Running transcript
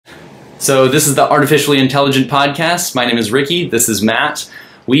So this is the Artificially Intelligent Podcast. My name is Ricky. This is Matt.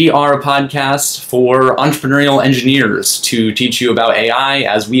 We are a podcast for entrepreneurial engineers to teach you about AI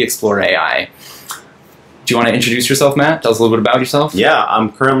as we explore AI. Do you want to introduce yourself, Matt? Tell us a little bit about yourself. Yeah,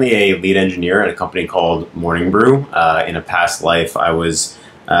 I'm currently a lead engineer at a company called Morning Brew. In a past life, I was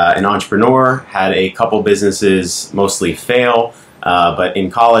an entrepreneur, had a couple businesses mostly fail, but in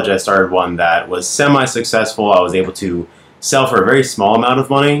college I started one that was semi-successful. I was able to sell for a very small amount of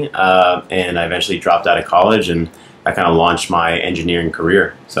money, and I eventually dropped out of college, and I kind of launched my engineering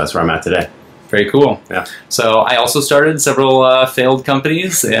career. So that's where I'm at today. Very cool. Yeah. So I also started several failed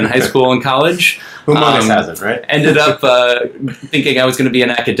companies in high school and college. Who among us hasn't, right? Ended up thinking I was going to be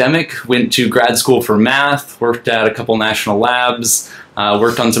an academic, went to grad school for math, worked at a couple national labs,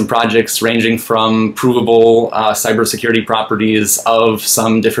 worked on some projects ranging from provable cybersecurity properties of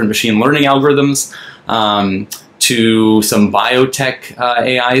some different machine learning algorithms, to some biotech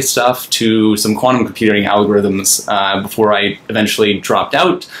AI stuff, to some quantum computing algorithms before I eventually dropped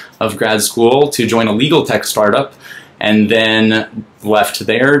out of grad school to join a legal tech startup, and then left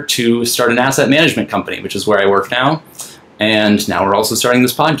there to start an asset management company, which is where I work now. And now we're also starting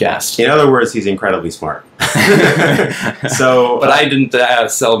this podcast. In other words, he's incredibly smart. But I didn't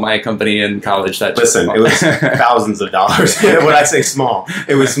sell my company in college. Listen, it was thousands of dollars. When I say small,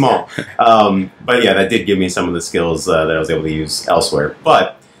 it was small. But yeah, that did give me some of the skills that I was able to use elsewhere.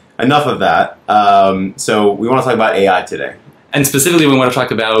 But enough of that. So we want to talk about AI today. And specifically, we want to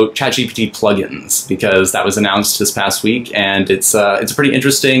talk about ChatGPT plugins, because that was announced this past week, and it's a pretty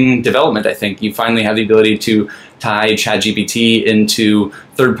interesting development, I think. You finally have the ability to tie ChatGPT into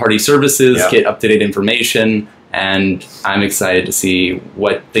third-party services, get up-to-date information, and I'm excited to see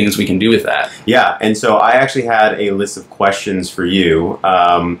what things we can do with that. Yeah, and so I actually had a list of questions for you.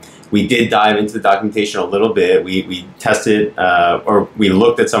 We did dive into the documentation a little bit. We tested, or we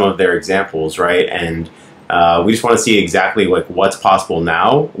looked at some of their examples, right? And we just want to see exactly like what's possible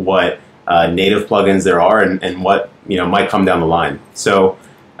now, what native plugins there are, and what might come down the line. So,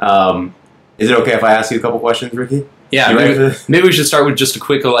 is it okay if I ask you a couple questions, Ricky? Yeah, maybe we should start with just a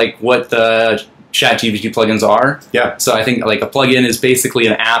quick what the ChatGPT plugins are. Yeah. So I think a plugin is basically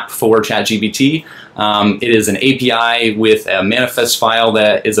an app for ChatGPT. It is an API with a manifest file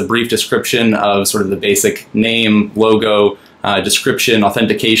that is a brief description of sort of the basic name, logo, description,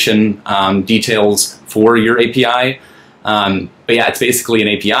 authentication details for your API. But yeah, it's basically an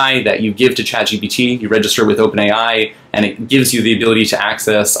API that you give to ChatGPT, you register with OpenAI, and it gives you the ability to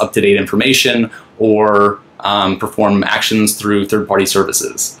access up-to-date information or perform actions through third-party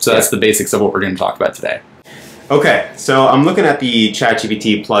services. So that's the basics of what we're going to talk about today. Okay, so I'm looking at the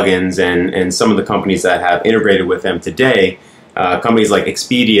ChatGPT plugins and some of the companies that have integrated with them today. Companies like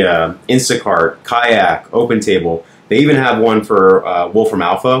Expedia, Instacart, Kayak, OpenTable. They even have one for Wolfram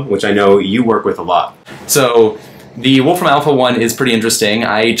Alpha, which I know you work with a lot. So the Wolfram Alpha one is pretty interesting.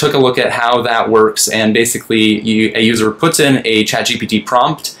 I took a look at how that works, and basically a user puts in a ChatGPT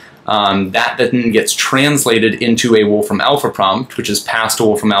prompt that then gets translated into a Wolfram Alpha prompt, which is passed to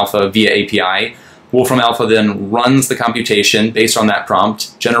Wolfram Alpha via API. Wolfram Alpha then runs the computation based on that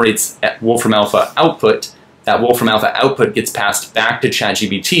prompt, generates Wolfram Alpha output. That Wolfram Alpha output gets passed back to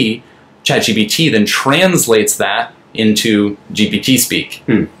ChatGPT. ChatGPT then translates that into GPT speak.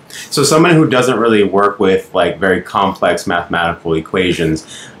 So someone who doesn't really work with very complex mathematical equations,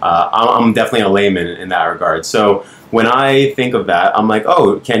 I'm definitely a layman in that regard. So when I think of that, I'm like,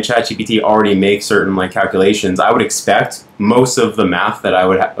 oh, can ChatGPT already make certain calculations? I would expect most of the math that I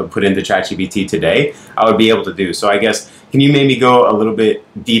would put into ChatGPT today, I would be able to do. So I guess, can you maybe go a little bit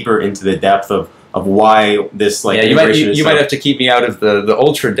deeper into the depth of why this integration is you might have to keep me out of the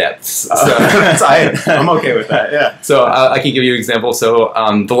ultra depths. So. I'm okay with that. Yeah. So I can give you an example. So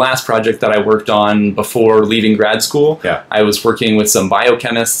the last project that I worked on before leaving grad school, I was working with some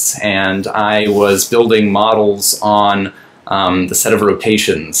biochemists, and I was building models on the set of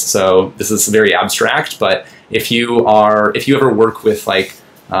rotations. So this is very abstract, but if you ever work with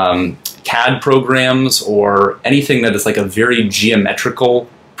CAD programs or anything that is a very geometrical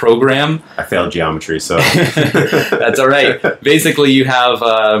program. I failed geometry, so that's all right. Basically, you have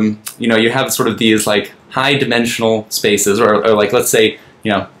you have sort of these high dimensional spaces, or let's say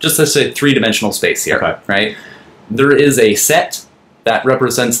let's say 3-dimensional space here, right? There is a set that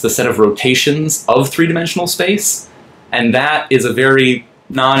represents the set of rotations of 3-dimensional space, and that is a very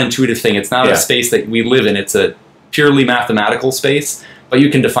non-intuitive thing. It's not a space that we live in. It's a purely mathematical space, but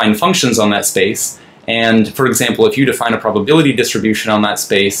you can define functions on that space. And for example, if you define a probability distribution on that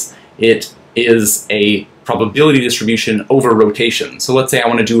space, it is a probability distribution over rotation. So let's say I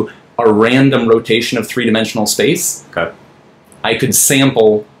want to do a random rotation of 3-dimensional space. I could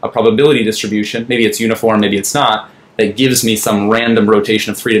sample a probability distribution, maybe it's uniform, maybe it's not, that gives me some random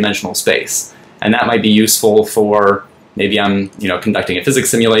rotation of three-dimensional space. And that might be useful for, maybe I'm conducting a physics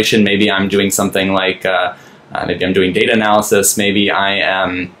simulation, maybe I'm doing something like, maybe I'm doing data analysis, maybe I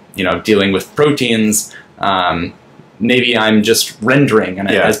am dealing with proteins, maybe I'm just rendering, and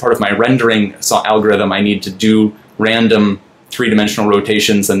as part of my rendering algorithm, I need to do random three-dimensional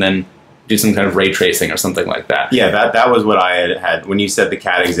rotations and then do some kind of ray tracing or something like that. Yeah, that was what I had. When you said the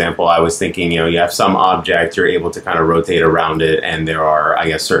cat example, I was thinking, you have some object, you're able to kind of rotate around it, and there are, I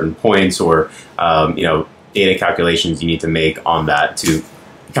guess, certain points or, data calculations you need to make on that to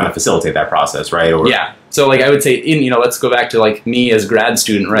kind of facilitate that process, right? Or, yeah. So like I would say, let's go back to like me as grad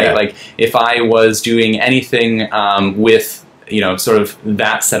student, right? Yeah. Like if I was doing anything with, sort of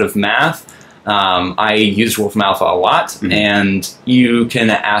that set of math, I used Wolfram Alpha a lot, and you can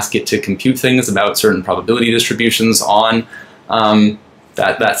ask it to compute things about certain probability distributions on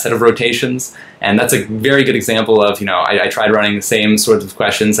that set of rotations. And that's a very good example of, I tried running the same sorts of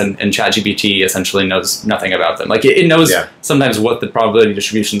questions, and ChatGPT essentially knows nothing about them. Like it knows sometimes what the probability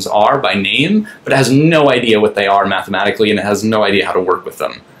distributions are by name, but it has no idea what they are mathematically, and it has no idea how to work with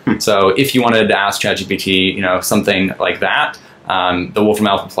them. So if you wanted to ask ChatGPT, something like that, the Wolfram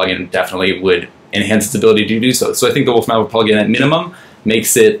Alpha plugin definitely would enhance its ability to do so. So I think the Wolfram Alpha plugin at minimum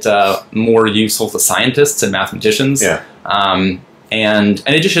makes it more useful to scientists and mathematicians. Yeah. And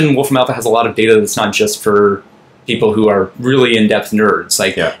in addition, Wolfram Alpha has a lot of data that's not just for people who are really in-depth nerds.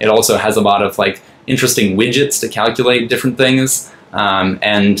 Like it also has a lot of like interesting widgets to calculate different things.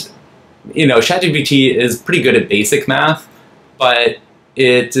 And ChatGPT is pretty good at basic math, but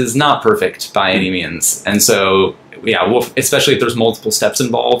it is not perfect by any means. And so yeah, especially if there's multiple steps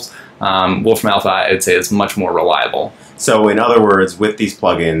involved, Wolfram Alpha, I would say, is much more reliable. So in other words, with these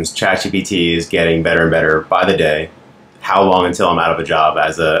plugins, ChatGPT is getting better and better by the day. How long until I'm out of a job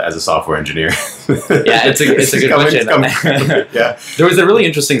as a software engineer? Yeah, it's a good question. Yeah. There was a really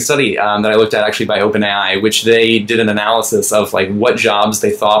interesting study that I looked at actually by OpenAI, which they did an analysis of like what jobs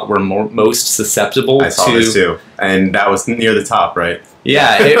they thought were most susceptible. I saw this too, and that was near the top, right?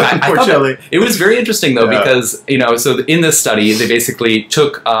 Yeah, I thought it was very interesting though, because so in this study they basically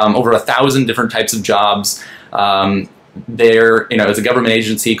took over 1,000 different types of jobs. It's a government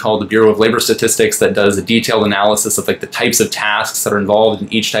agency called the Bureau of Labor Statistics that does a detailed analysis of like the types of tasks that are involved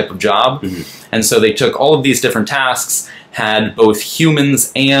in each type of job. And so they took all of these different tasks, had both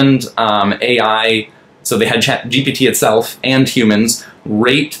humans and AI, so they had ChatGPT itself and humans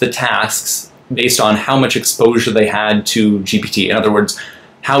rate the tasks based on how much exposure they had to GPT. In other words,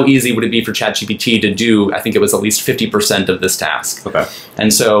 how easy would it be for ChatGPT to do, I think it was at least 50% of this task. Okay.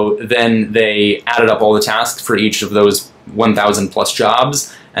 And so then they added up all the tasks for each of those 1,000 plus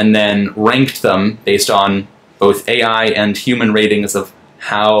jobs, and then ranked them based on both AI and human ratings of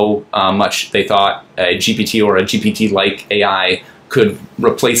how much they thought a GPT or a GPT-like AI could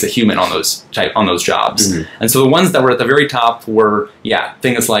replace a human on those jobs. And so the ones that were at the very top were,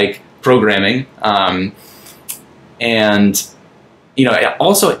 things like programming, and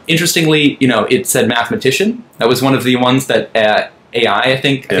also interestingly, it said mathematician. That was one of the ones that AI, I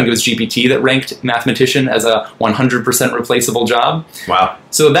think it was GPT that ranked mathematician as a 100% replaceable job. Wow.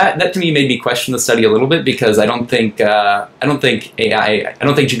 So that to me made me question the study a little bit, because I don't think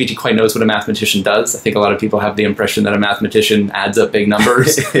GPT quite knows what a mathematician does. I think a lot of people have the impression that a mathematician adds up big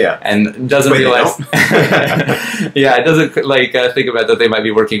numbers and doesn't realize. It doesn't like think about that they might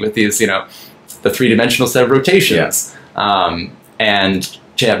be working with these, the three-dimensional set of rotations. And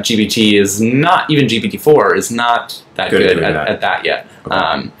ChatGPT is not, even GPT-4 is not that good at that yet.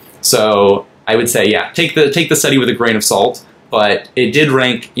 Okay. So I would say, take the study with a grain of salt, but it did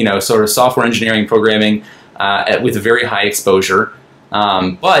rank, sort of software engineering programming with a very high exposure.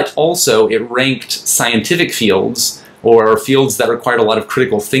 But also it ranked scientific fields, or fields that required a lot of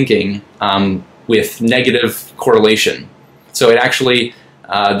critical thinking, with negative correlation. So it actually,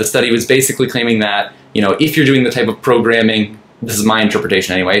 the study was basically claiming that, if you're doing the type of programming, this is my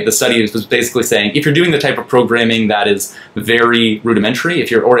interpretation anyway, the study was basically saying, if you're doing the type of programming that is very rudimentary,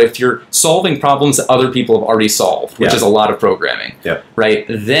 if you're solving problems that other people have already solved, which is a lot of programming, right,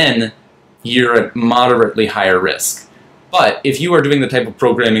 then you're at moderately higher risk. But if you are doing the type of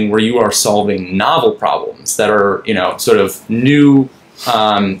programming where you are solving novel problems that are, sort of new,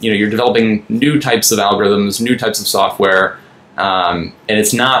 you're developing new types of algorithms, new types of software, and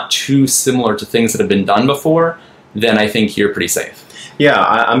it's not too similar to things that have been done before, then I think you're pretty safe. Yeah,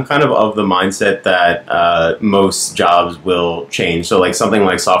 I'm kind of the mindset that most jobs will change. So like something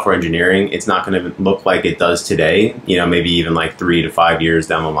like software engineering, it's not going to look like it does today, maybe even like 3 to 5 years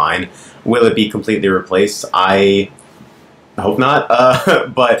down the line. Will it be completely replaced? I I hope not.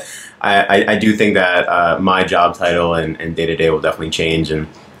 But I do think that my job title and day-to-day will definitely change, and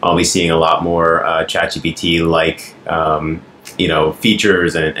I'll be seeing a lot more ChatGPT-like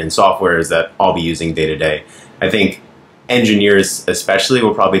features and softwares that I'll be using day-to-day. I think engineers especially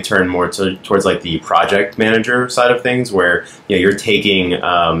will probably turn more towards like the project manager side of things, where you're taking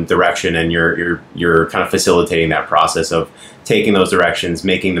direction and you're kind of facilitating that process of taking those directions,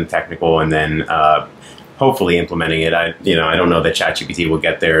 making them technical, and then hopefully implementing it. I don't know that ChatGPT will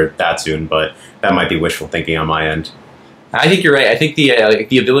get there that soon, but that might be wishful thinking on my end. I think you're right. I think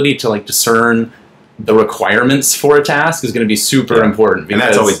the ability to like discern the requirements for a task is going to be super important. And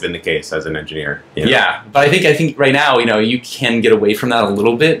that's always been the case as an engineer. Yeah, but I think right now, you can get away from that a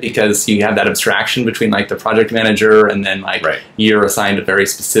little bit because you have that abstraction between like the project manager and then like you're assigned a very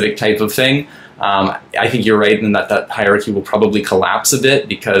specific type of thing. I think you're right in that hierarchy will probably collapse a bit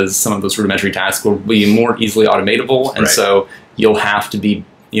because some of those rudimentary tasks will be more easily automatable, and so you'll have to be,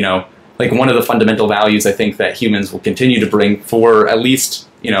 like one of the fundamental values I think that humans will continue to bring for at least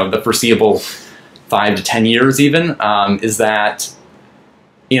the foreseeable 5 to 10 years even, is that,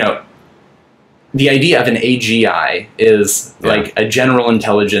 the idea of an AGI is like a general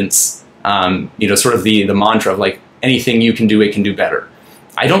intelligence, sort of the mantra of like anything you can do, it can do better.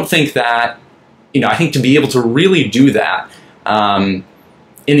 I don't think that, I think to be able to really do that, in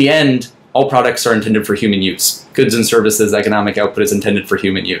the end, all products are intended for human use. Goods and services, economic output is intended for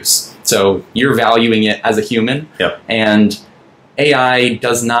human use. So you're valuing it as a human, and AI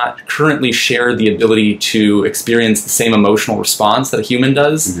does not currently share the ability to experience the same emotional response that a human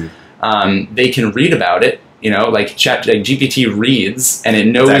does. They can read about it, like GPT reads, and it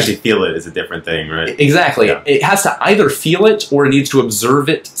knows. To actually feel it is a different thing, right? Exactly. It has to either feel it or it needs to observe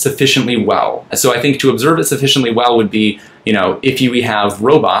it sufficiently well. So I think to observe it sufficiently well would be, if we have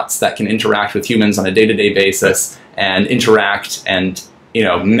robots that can interact with humans on a day-to-day basis and interact and,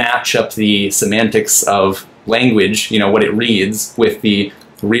 match up the semantics of language, what it reads with the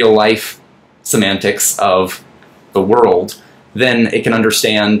real life semantics of the world, then it can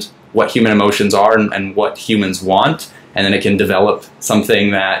understand what human emotions are and what humans want, and then it can develop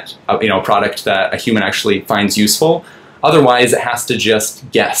something that, a product that a human actually finds useful. Otherwise, it has to just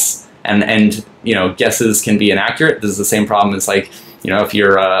guess, and guesses can be inaccurate. This is the same problem as like, if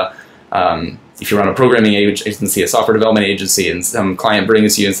you're on a programming agency, a software development agency, and some client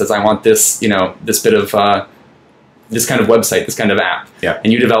brings you and says, I want this, this bit of this kind of website, this kind of app,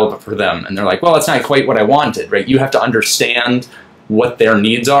 and you develop it for them, and they're like, well, that's not quite what I wanted, right? You have to understand what their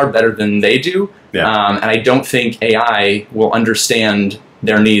needs are better than they do, and I don't think AI will understand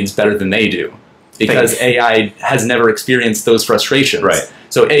their needs better than they do, because AI has never experienced those frustrations.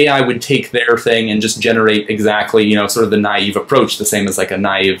 So AI would take their thing and just generate exactly, sort of the naive approach, the same as like a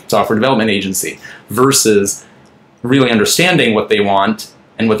naive software development agency, versus really understanding what they want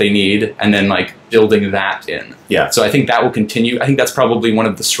and what they need, and then like building that in. So I think that will continue. I think that's probably one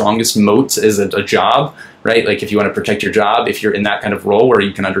of the strongest moats is a job, right? Like if you want to protect your job, if you're in that kind of role where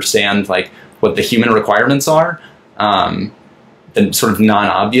you can understand like what the human requirements are, the sort of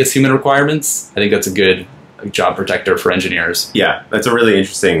non-obvious human requirements, I think that's a good job protector for engineers. Yeah, that's a really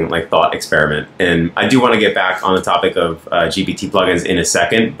interesting thought experiment. And I do want to get back on the topic of GPT plugins in a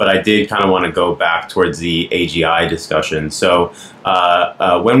second, but I did kind of want to go back towards the AGI discussion. So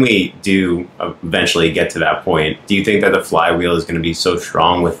when we do eventually get to that point, do you think that the flywheel is going to be so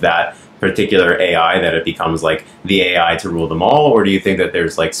strong with that particular AI that it becomes like the AI to rule them all? Or do you think that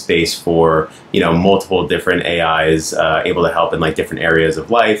there's like space for, multiple different AIs able to help in like different areas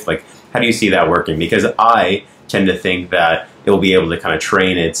of life? Like, how do you see that working? Because I tend to think that it will be able to kind of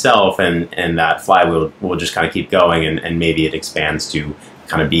train itself, and that flywheel will just kind of keep going, and maybe it expands to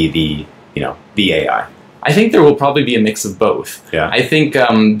kind of be the, the AI. I think there will probably be a mix of both. I think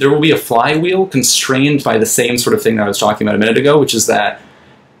there will be a flywheel constrained by the same sort of thing that I was talking about a minute ago, which is that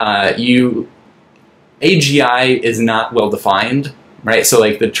AGI is not well defined, right? So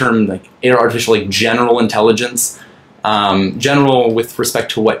like the term like artificial like general intelligence, general with respect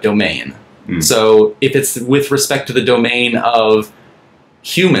to what domain? So if it's with respect to the domain of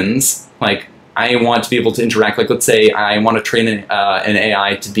humans, like I want to be able to interact, like let's say I want to train an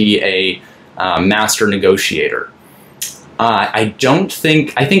AI to be a master negotiator. I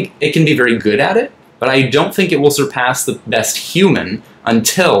think it can be very good at it, but I don't think it will surpass the best human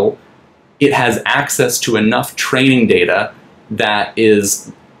until it has access to enough training data that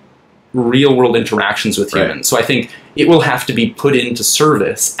is real-world interactions with humans. So I think it will have to be put into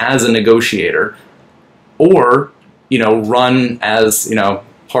service as a negotiator, or run as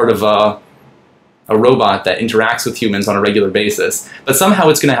part of a robot that interacts with humans on a regular basis. But somehow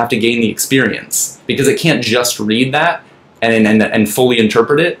it's going to have to gain the experience, because it can't just read that. and fully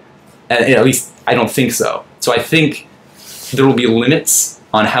interpret it. At least I don't think so. So I think there will be limits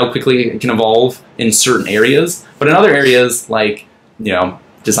on how quickly it can evolve in certain areas, but in other areas like, you know,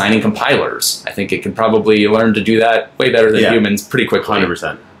 designing compilers, I think it can probably learn to do that way better than humans pretty quickly.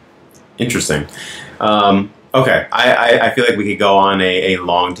 100%. Interesting. Okay, I feel like we could go on a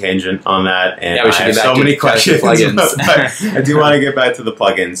long tangent on that, and yeah, we should I have so many questions. But I do want to get back to the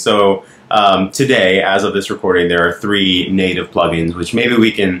plugins. So today, as of this recording, there are 3 native plugins, which maybe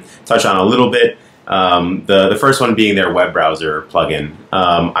we can touch on a little bit. The first one being their web browser plugin.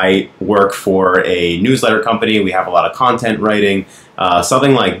 I work for a newsletter company. We have a lot of content writing.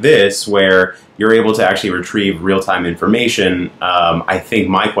 Something like this, where you're able to actually retrieve real-time information. I think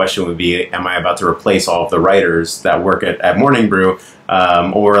my question would be, am I about to replace all of the writers that work at Morning Brew?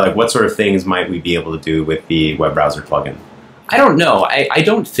 Or like, what sort of things might we be able to do with the web browser plugin? I don't know. I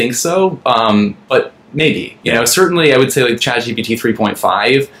don't think so, but maybe. You know, certainly I would say like ChatGPT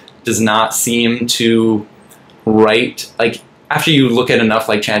 3.5 does not seem to write, like, after you look at enough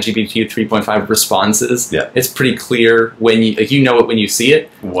like ChatGPT 3.5 responses, it's pretty clear when you, like, you know it when you see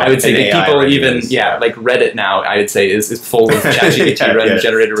it. I would say that people even, like Reddit now, I would say is full of ChatGPT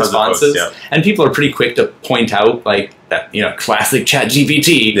generated responses. And people are pretty quick to point out like that, you know, classic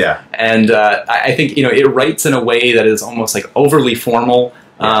ChatGPT. And I think, you know, it writes in a way that is almost like overly formal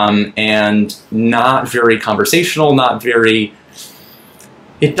and not very conversational, not very...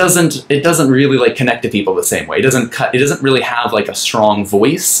 It doesn't really like connect to people the same way. It doesn't really have like a strong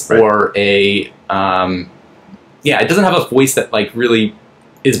voice or a it doesn't have a voice that like really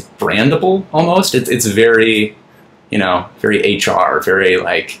is brandable almost. It's very, you know, very HR, very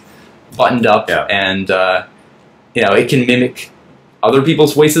like buttoned up, and you know, it can mimic other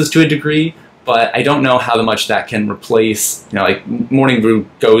people's voices to a degree, but I don't know how much that can replace, you know, like Morning Brew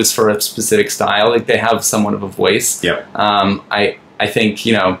goes for a specific style, like they have somewhat of a voice. I think,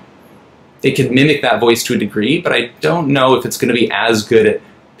 you know, it can mimic that voice to a degree, but I don't know if it's going to be as good at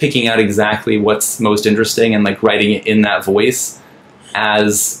picking out exactly what's most interesting and like writing it in that voice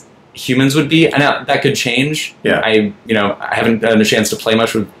as humans would be. And that could change. I haven't gotten a chance to play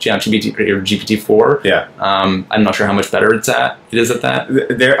much with ChatGPT or GPT-4. I'm not sure how much better it is at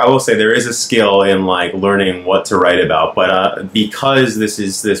that. I will say there is a skill in like learning what to write about, but because this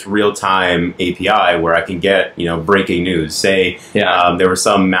is this real-time API where I can get, you know, breaking news. Say there was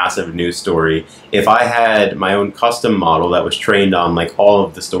some massive news story. If I had my own custom model that was trained on like all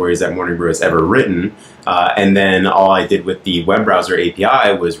of the stories that Morning Brew has ever written, and then all I did with the web browser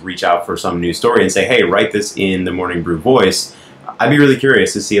API was reach out for some news story and say, hey, write this in the Morning Brew voice, I'd be really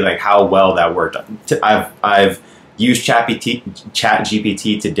curious to see like how well that worked. I've used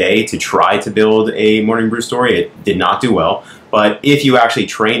ChatGPT today to try to build a Morning Brew story. It did not do well. But if you actually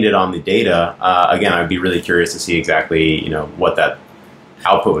trained it on the data, again, I'd be really curious to see exactly, you know, what that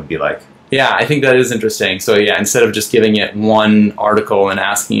output would be like. Yeah, I think that is interesting. So yeah, instead of just giving it one article and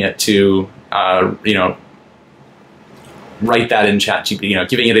asking it to, you know, write that in ChatGPT, you know,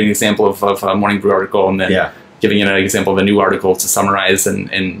 giving it an example of a Morning Brew article and then giving it an example of a new article to summarize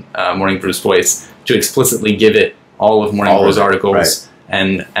in Morning Brew's voice, to explicitly give it all of Morning Brew's articles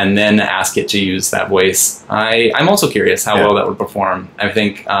and then ask it to use that voice. I'm also curious how well that would perform. I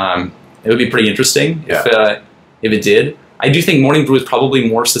think it would be pretty interesting if it did. I do think Morning Brew is probably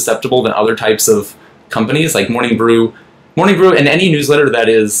more susceptible than other types of companies, like Morning Brew and any newsletter that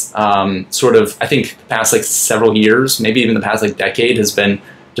is sort of, I think the past like several years, maybe even the past like decade, has been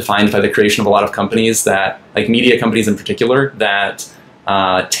defined by the creation of a lot of companies that, like media companies in particular, that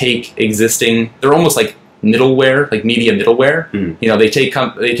take existing, they're almost like middleware, like media middleware. You know, they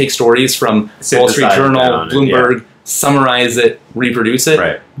take stories from Wall Street Journal, Bloomberg, summarize it, reproduce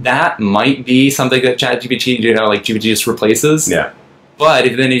it. That might be something that ChatGPT, you know, like GPT just replaces. But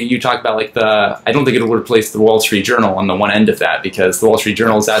if then you talk about like I don't think it would replace the Wall Street Journal on the one end of that, because the Wall Street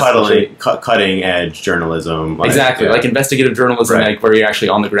Journal is cutting edge journalism. Like, exactly, like investigative journalism, like where you're actually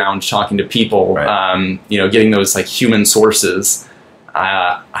on the ground talking to people, you know, getting those like human sources.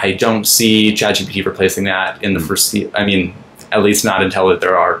 I don't see ChatGPT replacing that in the first. I mean, at least not until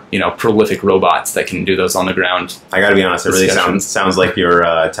there are, you know, prolific robots that can do those on the ground. I got to be honest, it really sounds like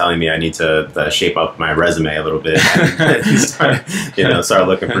you're telling me I need to shape up my resume a little bit and start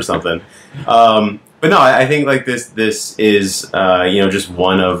looking for something. But no, I think like this is you know, just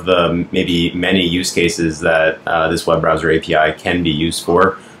one of the maybe many use cases that this web browser API can be used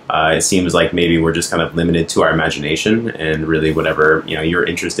for. It seems like maybe we're just kind of limited to our imagination, and really whatever, you know, you're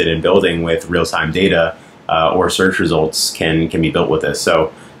interested in building with real-time data or search results can be built with this.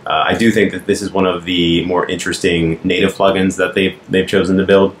 So I do think that this is one of the more interesting native plugins that they've chosen to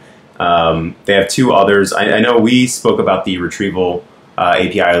build. They have two others. I know we spoke about the retrieval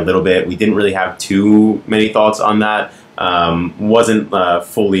API a little bit. We didn't really have too many thoughts on that. Wasn't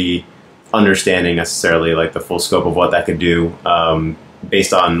fully understanding necessarily like the full scope of what that could do.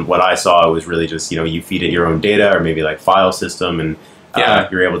 Based on what I saw, it was really just, you feed it your own data or maybe like file system, and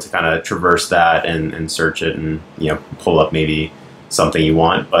you're able to kind of traverse that and search it and pull up maybe something you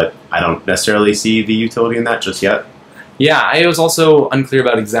want. But I don't necessarily see the utility in that just yet. Yeah, I was also unclear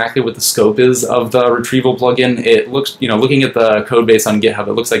about exactly what the scope is of the retrieval plugin. It looks, looking at the code base on GitHub,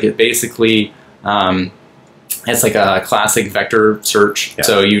 it looks like it basically, it's like a classic vector search. Yeah.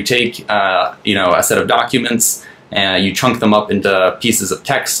 So you take, a set of documents and you chunk them up into pieces of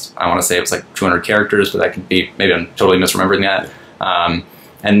text. I want to say it was like 200 characters, but that could be, maybe I'm totally misremembering that.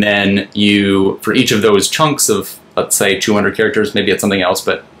 And then for each of those chunks of, let's say 200 characters, maybe it's something else,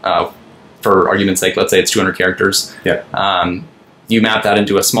 but for argument's sake, let's say it's 200 characters. Yeah. You map that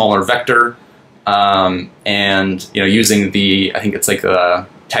into a smaller vector, and using I think it's like the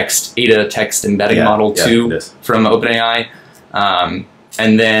ADA text embedding model 2 from OpenAI,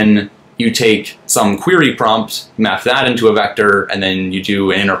 and then you take some query prompt, map that into a vector, and then you do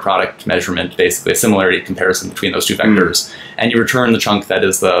an inner product measurement, basically a similarity comparison between those two vectors, and you return the chunk that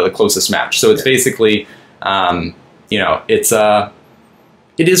is the closest match. So it's basically,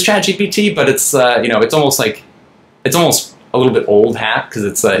 it is ChatGPT, but it's it's almost a little bit old hat because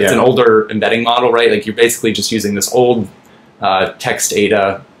it's an older embedding model, right? Like you're basically just using this old text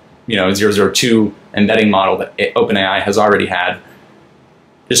ADA, 002 embedding model that OpenAI has already had,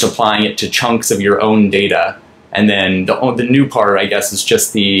 just applying it to chunks of your own data, and then the new part, I guess, is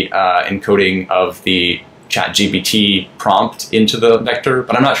just the encoding of the ChatGPT prompt into the vector.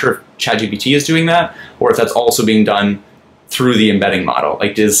 But I'm not sure if ChatGPT is doing that or if that's also being done through the embedding model.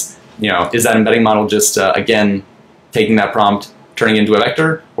 Like, is that embedding model just again taking that prompt, turning it into a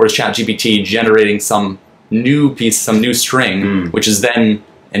vector, or is ChatGPT generating some new piece, some new string, which is then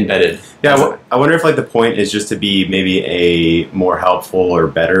embedded? Yeah, I wonder if like the point is just to be maybe a more helpful or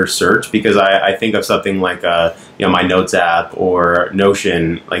better search, because I think of something like my Notes app or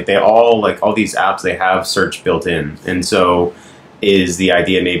Notion. Like all these apps, they have search built in, and so is the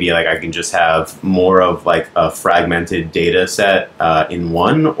idea maybe like I can just have more of like a fragmented data set in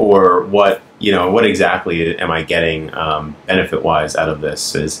one, or what exactly am I getting benefit wise out of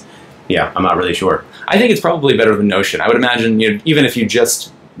this? I'm not really sure. I think it's probably better than Notion. I would imagine even if you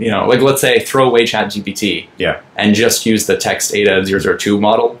just like let's say throw away ChatGPT and just use the text ADA 002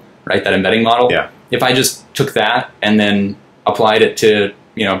 model, right? That embedding model. Yeah. If I just took that and then applied it to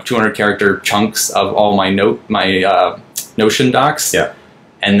 200 character chunks of all my Notion docs,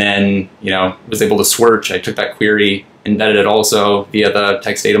 and then was able to switch. I took that query, embedded it also via the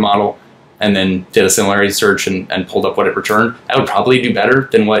text data model, and then did a similarity search and pulled up what it returned. That would probably do better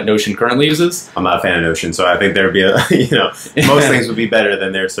than what Notion currently uses. I'm not a fan of Notion, so I think there'd be most things would be better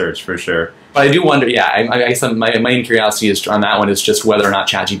than their search for sure. But I do wonder, I guess my main curiosity is on that one is just whether or not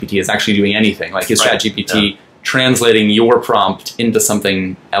ChatGPT is actually doing anything. Like, is ChatGPT translating your prompt into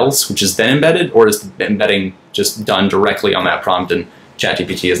something else, which is then embedded, or is the embedding just done directly on that prompt and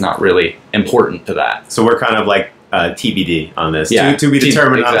ChatGPT is not really important to that? So we're kind of like TBD on this, to be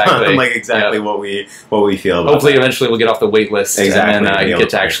determined on like exactly what we feel about. Hopefully, eventually we'll get off the wait list and then get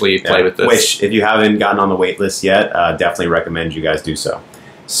to actually play with this. Which, if you haven't gotten on the wait list yet, definitely recommend you guys do so.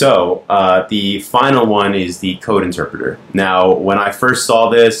 So the final one is the code interpreter. Now, when I first saw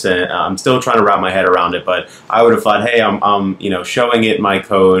this, and I'm still trying to wrap my head around it, but I would have thought, hey, I'm showing it my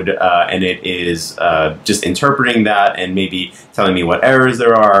code, and it is just interpreting that and maybe telling me what errors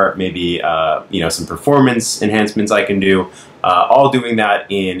there are, maybe some performance enhancements I can do, all doing that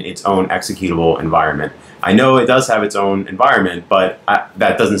in its own executable environment. I know it does have its own environment, but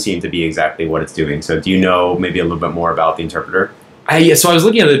that doesn't seem to be exactly what it's doing. So do you know maybe a little bit more about the interpreter? So I was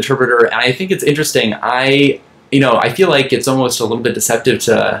looking at the interpreter, and I think it's interesting. I feel like it's almost a little bit deceptive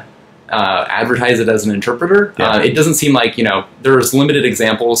to advertise it as an interpreter. It doesn't seem like, there's limited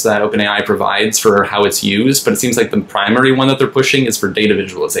examples that OpenAI provides for how it's used, but it seems like the primary one that they're pushing is for data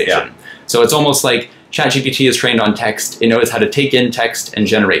visualization. So it's almost like ChatGPT is trained on text. It knows how to take in text and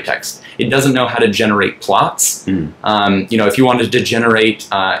generate text. It doesn't know how to generate plots. If you wanted to generate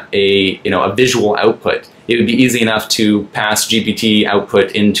a visual output, it would be easy enough to pass GPT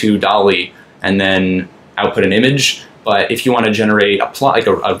output into DALL-E and then output an image. But if you want to generate a plot, like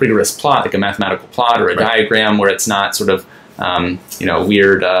a rigorous plot, like a mathematical plot or a diagram where it's not sort of,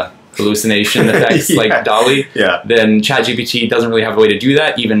 weird hallucination effects like DALL-E, then ChatGPT doesn't really have a way to do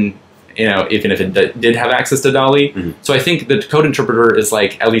that, even if it did have access to DALL-E. So I think the code interpreter is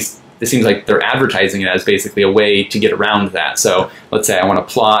like, at least it seems like they're advertising it as basically a way to get around that. So let's say I want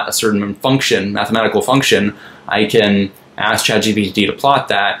to plot a certain function, mathematical function, I can ask ChatGPT to plot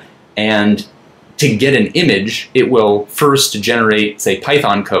that, and to get an image, it will first generate, say,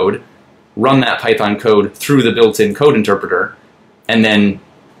 Python code, run that Python code through the built-in code interpreter, and then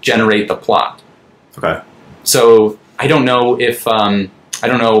generate the plot. Okay. So I don't know if, I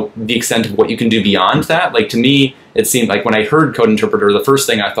don't know the extent of what you can do beyond that. Like, to me, it seemed like when I heard code interpreter, the first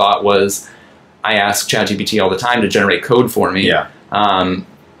thing I thought was, I ask ChatGPT all the time to generate code for me. Yeah.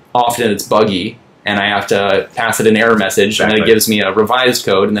 Often it's buggy, and I have to pass it an error message, and then it gives me a revised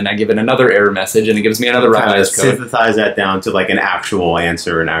code, and then I give it another error message, and it gives me another revised code. Synthesize that down to like an actual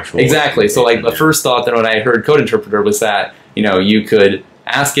answer, an actual... Exactly. So like the first thought that when I heard code interpreter was that, you know, you could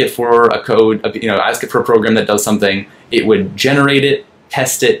ask it for a code, you know, ask it for a program that does something, it would generate it,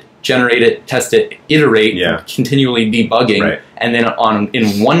 test it, generate it, test it, iterate, continually debugging, and then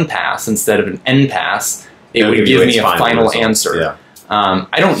in one pass instead of an n pass, it would give me a final answer. Yeah.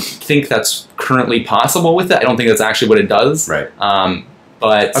 I don't think that's currently possible with it. I don't think that's actually what it does. Right.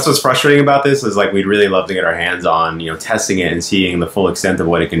 But that's what's frustrating about this is like we'd really love to get our hands on, you know, testing it and seeing the full extent of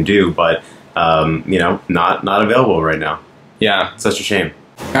what it can do, but you know, not available right now. Yeah. Such a shame.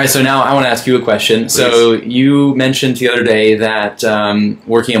 All right, so now I want to ask you a question. Please. So you mentioned the other day that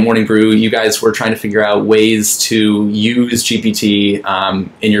working at Morning Brew, you guys were trying to figure out ways to use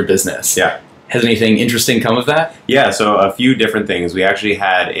GPT in your business. Yeah. Has anything interesting come of that? Yeah, so a few different things. We actually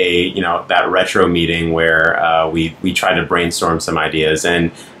had a, you know, that retro meeting where we tried to brainstorm some ideas.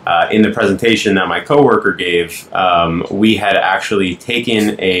 And in the presentation that my coworker gave, we had actually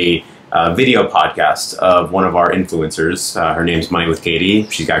taken a video podcast of one of our influencers. Her name's Money with Katie.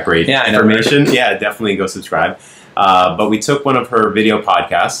 She's got great information. Yeah, definitely go subscribe. But we took one of her video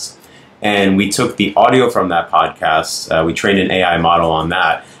podcasts and we took the audio from that podcast. We trained an AI model on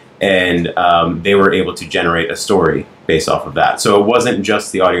that. And they were able to generate a story based off of that. So it wasn't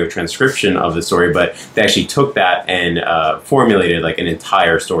just the audio transcription of the story, but they actually took that and formulated like an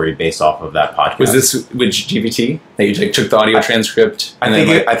entire story based off of that podcast. Was this with GPT? That you took the audio transcript?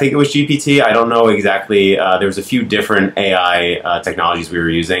 I think it was GPT. I don't know exactly. There was a few different AI technologies we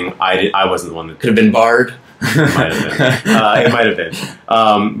were using. I wasn't the one that... Could have been Bard. Might have been. It might have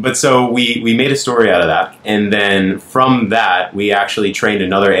been. But so we made a story out of that. And then from that, we actually trained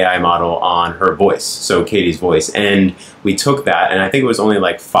another AI model on her voice. So Katie's voice. And we took that, and I think it was only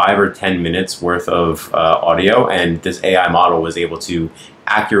like 5 or 10 minutes worth of audio. And this AI model was able to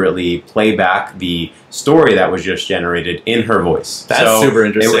accurately play back the story that was just generated in her voice. That's super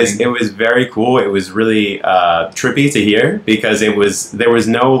interesting. It was very cool. It was really trippy to hear because there was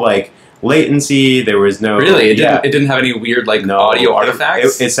no like latency, there was no... Really? It didn't have any weird like audio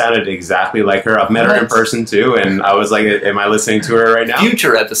artifacts? It sounded exactly like her. I've met her in person too, and I was like, am I listening to her right now?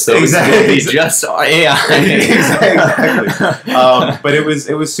 Future episodes will be just AI. Exactly. But it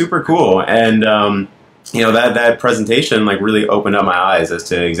was super cool, and you know, that presentation like really opened up my eyes as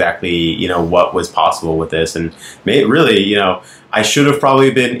to exactly, you know, what was possible with this, and really, you know, I should have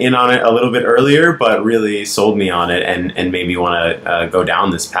probably been in on it a little bit earlier, but really sold me on it and made me want to go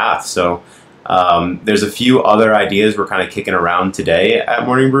down this path. So there's a few other ideas we're kind of kicking around today at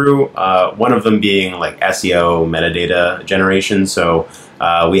Morning Brew. One of them being like SEO metadata generation. So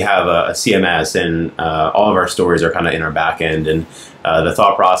we have a CMS, and all of our stories are kind of in our back end. And the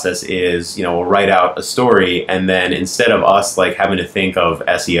thought process is, you know, we'll write out a story, and then instead of us like having to think of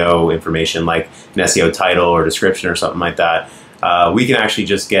SEO information like an SEO title or description or something like that, we can actually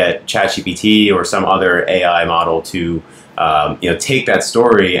just get ChatGPT or some other AI model to you know, take that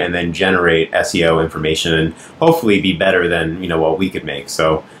story and then generate SEO information and hopefully be better than, you know, what we could make.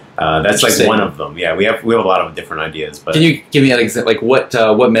 So that's like one of them. Yeah, we have a lot of different ideas. But can you give me an example? Like what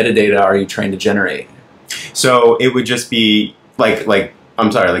metadata are you trying to generate? So it would just be like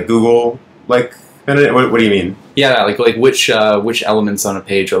I'm sorry, like Google like what do you mean? Yeah, like which elements on a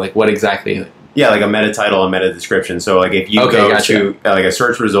page, or like what exactly? Yeah, like a meta title and meta description. So like if you go to like a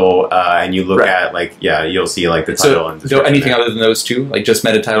search result and you look at like, yeah, you'll see like the title and description. So anything other than those two, like just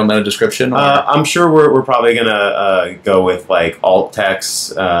meta title, meta description? I'm sure we're probably gonna go with like alt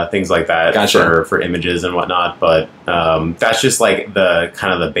text, things like that for images and whatnot. But that's just like the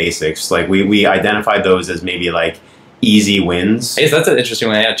kind of the basics. Like we identified those as maybe like easy wins. Hey, so that's an interesting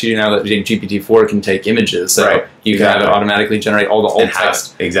one. Actually, now that GPT-4 can take images, so you can have it automatically generate all the alt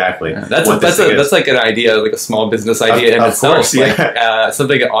text. Exactly. Yeah, that's like an idea, like a small business idea in itself. Course, like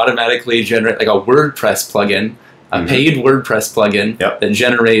something that automatically generate like a WordPress plugin, a paid WordPress plugin that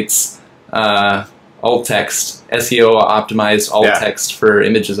generates alt text, SEO optimized alt text for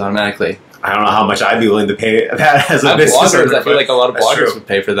images automatically. I don't know how much I'd be willing to pay that as a business bloggers. owner, I feel like a lot of bloggers would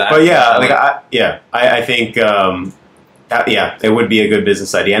pay for that. But yeah, I think it would be a good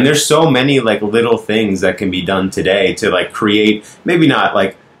business idea. And there's so many like little things that can be done today to like create, maybe not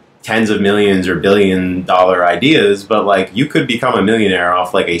like tens of millions or $billion ideas, but like you could become a millionaire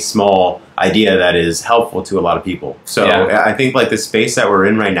off like a small idea that is helpful to a lot of people. So I think like the space that we're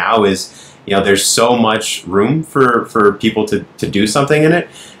in right now is, you know, there's so much room for people to do something in it.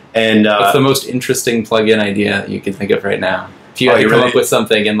 And what's the most interesting plugin idea you can think of right now? If you come up with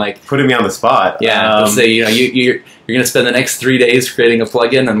something and like putting me on the spot. Yeah, let's say you're going to spend the next 3 days creating a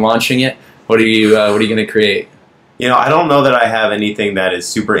plugin and launching it. What are you going to create? You know, I don't know that I have anything that is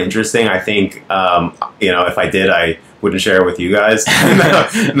super interesting. I think, you know, if I did, I wouldn't share it with you guys. No.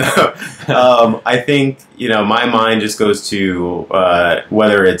 I think, you know, my mind just goes to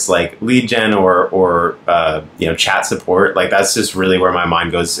whether it's like lead gen or you know, chat support. Like that's just really where my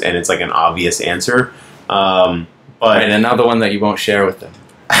mind goes, and it's like an obvious answer. But right, another one that you won't share with them.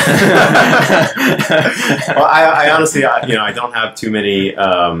 Well, I honestly, you know, I don't have too many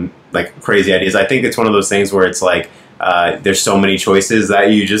like crazy ideas. I think it's one of those things where it's like there's so many choices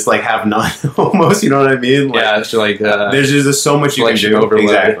that you just like have none almost. You know what I mean? Like, yeah, it's like there's just so much you can do. Overload.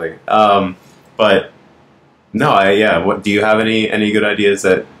 Exactly. But no, what do you have any good ideas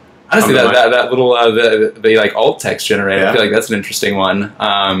that? Honestly, that little the like alt text generator. I feel like that's an interesting one.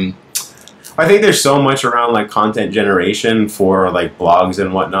 I think there's so much around like content generation for like blogs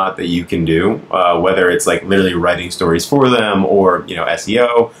and whatnot that you can do, whether it's like literally writing stories for them or, you know,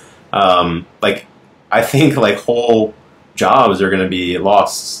 SEO. Like I think like whole jobs are going to be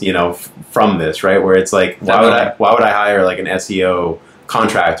lost, you know, from this, right? Where it's like, why would I hire like an SEO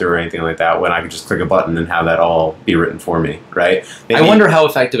contractor or anything like that when I could just click a button and have that all be written for me, right? I wonder how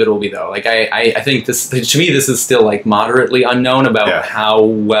effective it will be though. Like I think this, to me, this is still like moderately unknown about how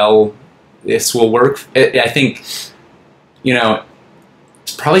well this will work. I think, you know,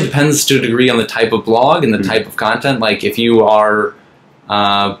 it probably depends to a degree on the type of blog and the type of content. Like if you are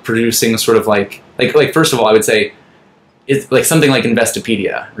producing sort of like first of all, I would say it's like something like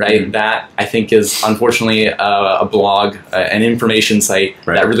Investopedia, right? That I think is unfortunately a blog, an information site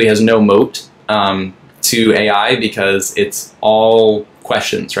that really has no moat to AI because it's all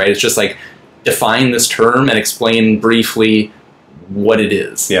questions, right? It's just like define this term and explain briefly what it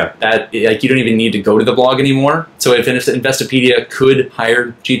is. Yeah. That like you don't even need to go to the blog anymore. So if Investopedia could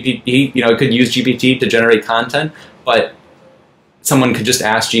hire GPT, you know, it could use GPT to generate content, but someone could just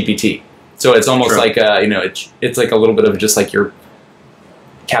ask GPT. So it's almost like you know, it's like a little bit of just like you're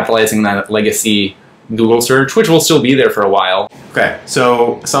capitalizing that legacy Google search, which will still be there for a while. Okay.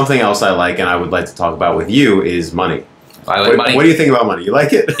 So something else I like and I would like to talk about with you is money. I like money. What do you think about money? You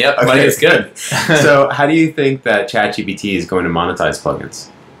like it? Yep, okay. Money is good. So how do you think that ChatGPT is going to monetize plugins?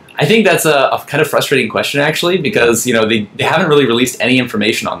 I think that's a kind of frustrating question, actually, because you know they haven't really released any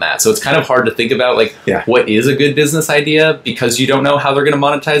information on that. So it's kind of hard to think about like what is a good business idea because you don't know how they're going to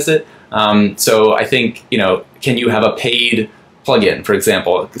monetize it. So I think, you know, can you have a paid plugin, for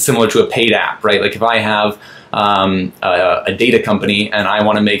example, similar to a paid app, right? Like if I have a data company and I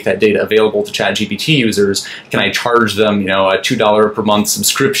want to make that data available to ChatGPT users, can I charge them, you know, a $2 per month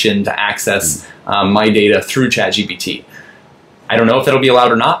subscription to access my data through ChatGPT? I don't know if that'll be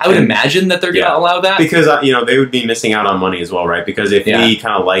allowed or not. I would imagine that they're going to allow that. Because, you know, they would be missing out on money as well, right? Because if we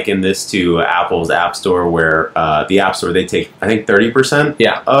kind of liken this to Apple's App Store, where the App Store, they take, I think, 30%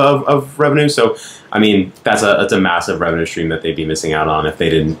 of revenue. So, I mean, that's a massive revenue stream that they'd be missing out on if they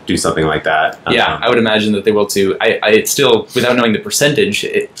didn't do something like that. Yeah, I would imagine that they will too. It's still, without knowing the percentage,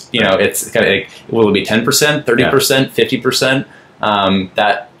 you know, it's kind of like, will it be 10%, 30%, 50%?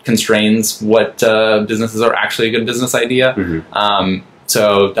 That constrains what businesses are actually a good business idea.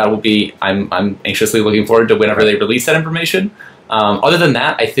 So that will be, I'm anxiously looking forward to whenever they release that information. Other than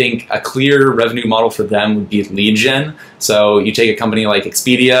that, I think a clear revenue model for them would be lead gen. So you take a company like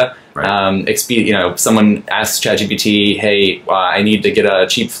Expedia, you know, someone asks ChatGPT, hey, I need to get a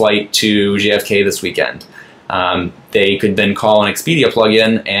cheap flight to JFK this weekend. They could then call an Expedia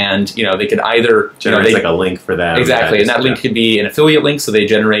plugin, and you know they could either generate like a link for them. Exactly, and that link could be an affiliate link, so they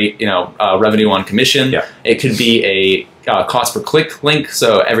generate revenue on commission. It could be a cost per click link,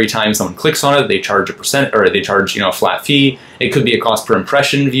 so every time someone clicks on it, they charge a percent, or they charge a flat fee. It could be a cost per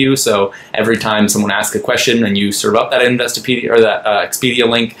impression view, so every time someone asks a question and you serve up that Investopedia or that Expedia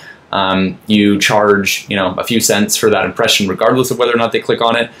link, you charge a few cents for that impression regardless of whether or not they click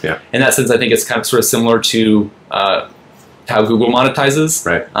on it. In that sense, I think it's kind of sort of similar to how Google monetizes.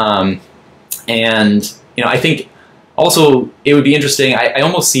 And I think also it would be interesting. I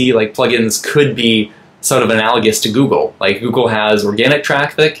almost see like plugins could be sort of analogous to Google. Like Google has organic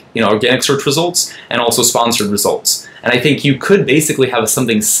traffic, organic search results, and also sponsored results. And I think you could basically have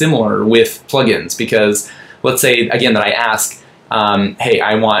something similar with plugins, because let's say, again, that I ask, hey,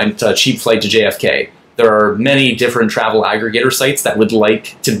 I want a cheap flight to JFK. There are many different travel aggregator sites that would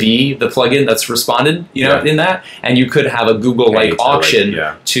like to be the plugin that's responded, in that, and you could have a Google-like auction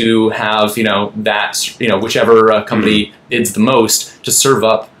to have, whichever company bids the most to serve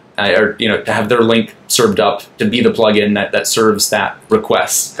up, or to have their link served up to be the plugin that serves that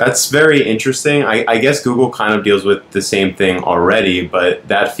request. That's very interesting. I guess Google kind of deals with the same thing already, but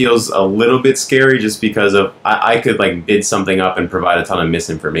that feels a little bit scary just because of I could like bid something up and provide a ton of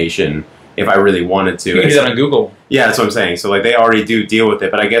misinformation if I really wanted to. You can do that on Google. Yeah, that's what I'm saying. So like they already do deal with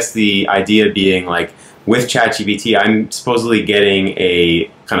it, but I guess the idea being like with ChatGPT, I'm supposedly getting a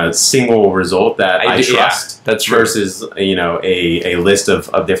kind of single result that I trust. Yeah, that's true. Versus a list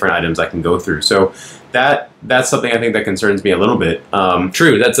of different items I can go through. So that's something I think that concerns me a little bit.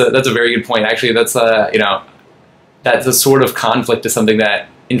 True. That's a very good point. Actually, that's that's a sort of conflict to something that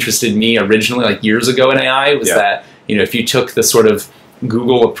interested me originally, like years ago in AI, was that if you took the sort of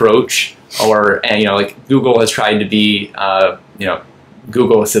Google approach, or like Google has tried to be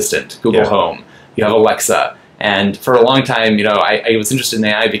Google Assistant, Google Home. You have Alexa, and for a long time, I was interested in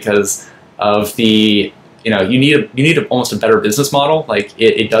AI because of the you need almost a better business model. Like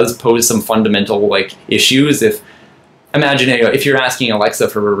it does pose some fundamental like issues. Imagine if you're asking Alexa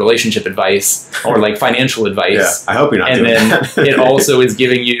for relationship advice or like financial advice. I hope you're not and doing then that. It also is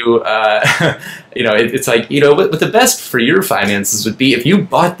giving you, it's like, what the best for your finances would be if you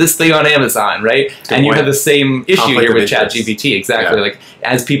bought this thing on Amazon, right? Good and you point. have the same issue Conflict here of with interest. ChatGPT. Exactly. Like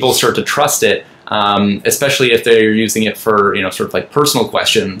as people start to trust it, especially if they're using it for, sort of like personal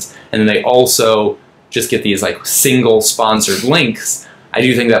questions, and then they also just get these like single sponsored links, I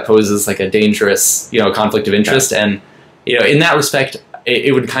do think that poses like a dangerous, conflict of interest. And in that respect,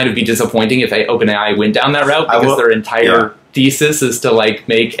 it would kind of be disappointing if OpenAI went down that route, because their entire thesis is to like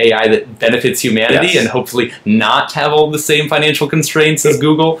make AI that benefits humanity and hopefully not have all the same financial constraints as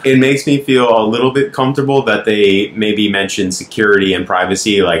Google. It makes me feel a little bit comfortable that they maybe mention security and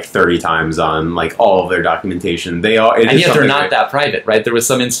privacy like 30 times on like all of their documentation. They are, and yet they're not that private, right? There was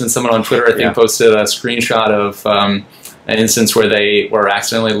some instance, someone on Twitter, I think, posted a screenshot of an instance where they were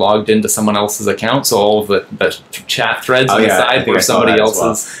accidentally logged into someone else's account, so all of the chat threads on the side were somebody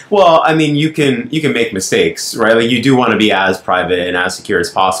else's. Well, I mean, you can make mistakes, right? Like you do want to be as private and as secure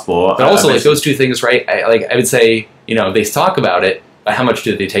as possible. But also, like those two things, right? I would say, they talk about it, but how much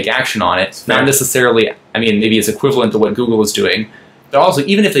do they take action on it? Not necessarily. I mean, maybe it's equivalent to what Google is doing. But also,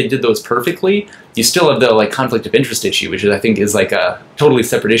 even if they did those perfectly, you still have the like conflict of interest issue, which I think is like a totally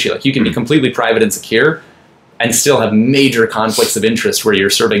separate issue. Like you can be completely private and secure, and still have major conflicts of interest where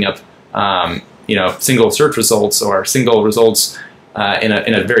you're serving up, single search results or single results in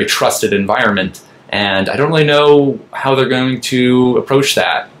a very trusted environment. And I don't really know how they're going to approach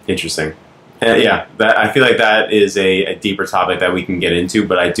that. Interesting. I feel like that is a deeper topic that we can get into,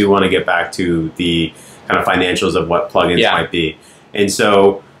 but I do want to get back to the kind of financials of what plugins might be. And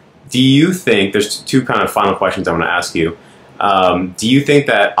so do you think, there's two kind of final questions I want to ask you. Do you think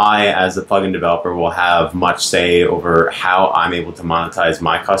that I, as a plugin developer, will have much say over how I'm able to monetize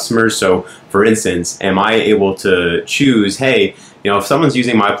my customers? So, for instance, am I able to choose, hey, if someone's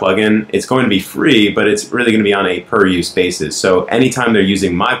using my plugin, it's going to be free, but it's really going to be on a per-use basis. So anytime they're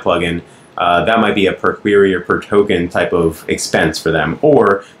using my plugin, that might be a per query or per token type of expense for them.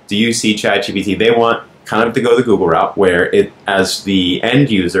 Or do you see ChatGPT, they want kind of to go the Google route, where as the end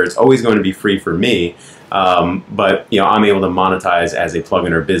user, it's always going to be free for me, but I'm able to monetize as a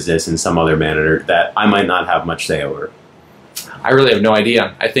plugin or business in some other manner that I might not have much say over. I really have no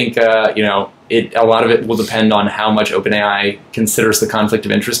idea. I think a lot of it will depend on how much OpenAI considers the conflict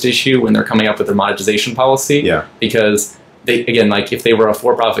of interest issue when they're coming up with their monetization policy. Yeah. Because if they were a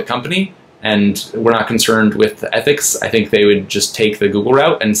for-profit company and we're not concerned with the ethics, I think they would just take the Google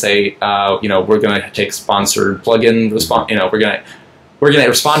route and say, we're going to take sponsored plugin response. We're going to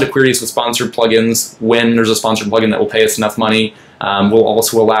respond to queries with sponsored plugins when there's a sponsored plugin that will pay us enough money. We'll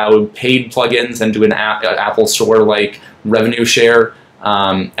also allow paid plugins and do an Apple Store like revenue share,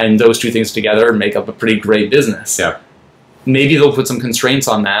 and those two things together make up a pretty great business. Yeah. Maybe they'll put some constraints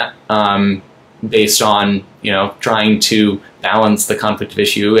on that based on trying to balance the conflict of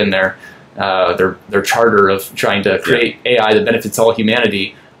issue and their charter of trying to create AI that benefits all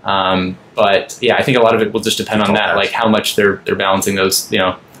humanity. But yeah, I think a lot of it will just depend on that, like how much they're balancing those,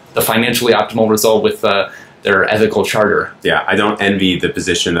 the financially optimal result with their ethical charter. Yeah, I don't envy the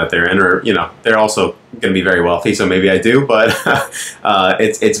position that they're in, or they're also going to be very wealthy, so maybe I do. But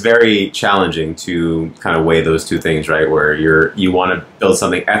it's very challenging to kind of weigh those two things, right? Where you want to build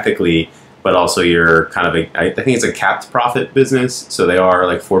something ethically, but also you're kind of I think it's a capped profit business, so they are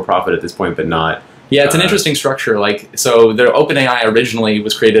like for profit at this point, but not. Yeah, it's an interesting structure. Like, so the OpenAI originally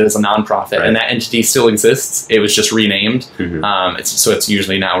was created as a nonprofit, right, and that entity still exists. It was just renamed. So it's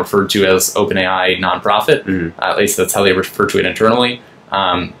usually now referred to as OpenAI nonprofit. At least that's how they refer to it internally.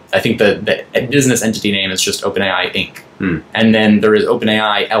 I think the business entity name is just OpenAI Inc. And then there is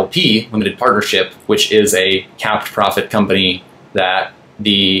OpenAI LP, Limited Partnership, which is a capped profit company that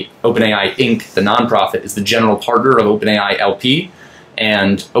the OpenAI Inc., the nonprofit, is the general partner of OpenAI LP.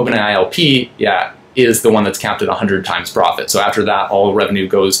 And OpenAI LP, is the one that's capped at 100 times profit. So after that, all revenue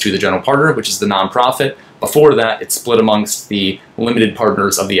goes to the general partner, which is the nonprofit. Before that, it's split amongst the limited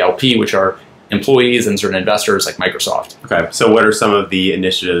partners of the LP, which are employees and certain investors like Microsoft. Okay, so what are some of the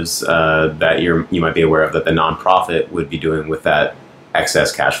initiatives that you might be aware of that the nonprofit would be doing with that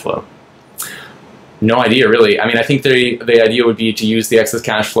excess cash flow? No idea, really. I mean, I think the idea would be to use the excess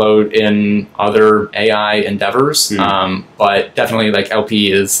cash flow in other AI endeavors, but definitely like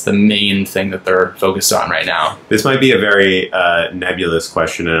LP is the main thing that they're focused on right now. This might be a very nebulous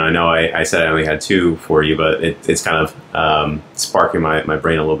question, and I know I said I only had two for you, but it's kind of sparking my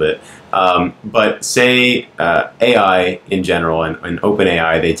brain a little bit. But say AI in general and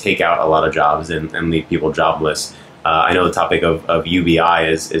OpenAI, they take out a lot of jobs and leave people jobless. I know the topic of UBI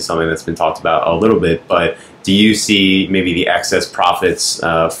is something that's been talked about a little bit, but do you see maybe the excess profits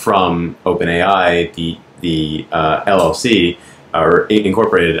from OpenAI, the LLC, or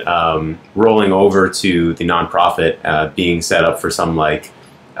Incorporated, rolling over to the nonprofit, being set up for some like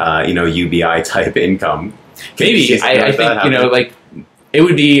UBI type income? Maybe. I think like it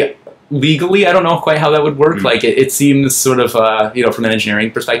would be legally. I don't know quite how that would work. Like it seems sort of from an engineering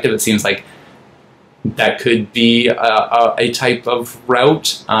perspective, it seems like that could be a type of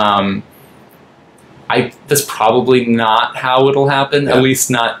route. That's probably not how it'll happen. At least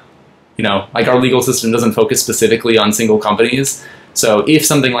not, like our legal system doesn't focus specifically on single companies. So if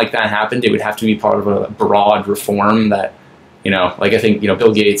something like that happened, it would have to be part of a broad reform that, like I think,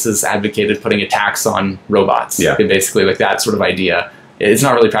 Bill Gates has advocated putting a tax on robots. Yeah. Basically like that sort of idea. It's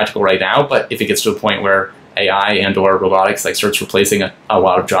not really practical right now, but if it gets to a point where AI and or robotics like starts replacing a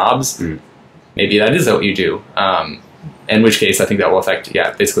lot of jobs, maybe that is what you do. In which case, I think that will affect,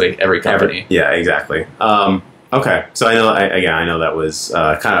 basically every company. Yeah, exactly. Okay, so I know that was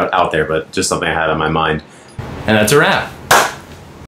kind of out there, but just something I had on my mind. And that's a wrap.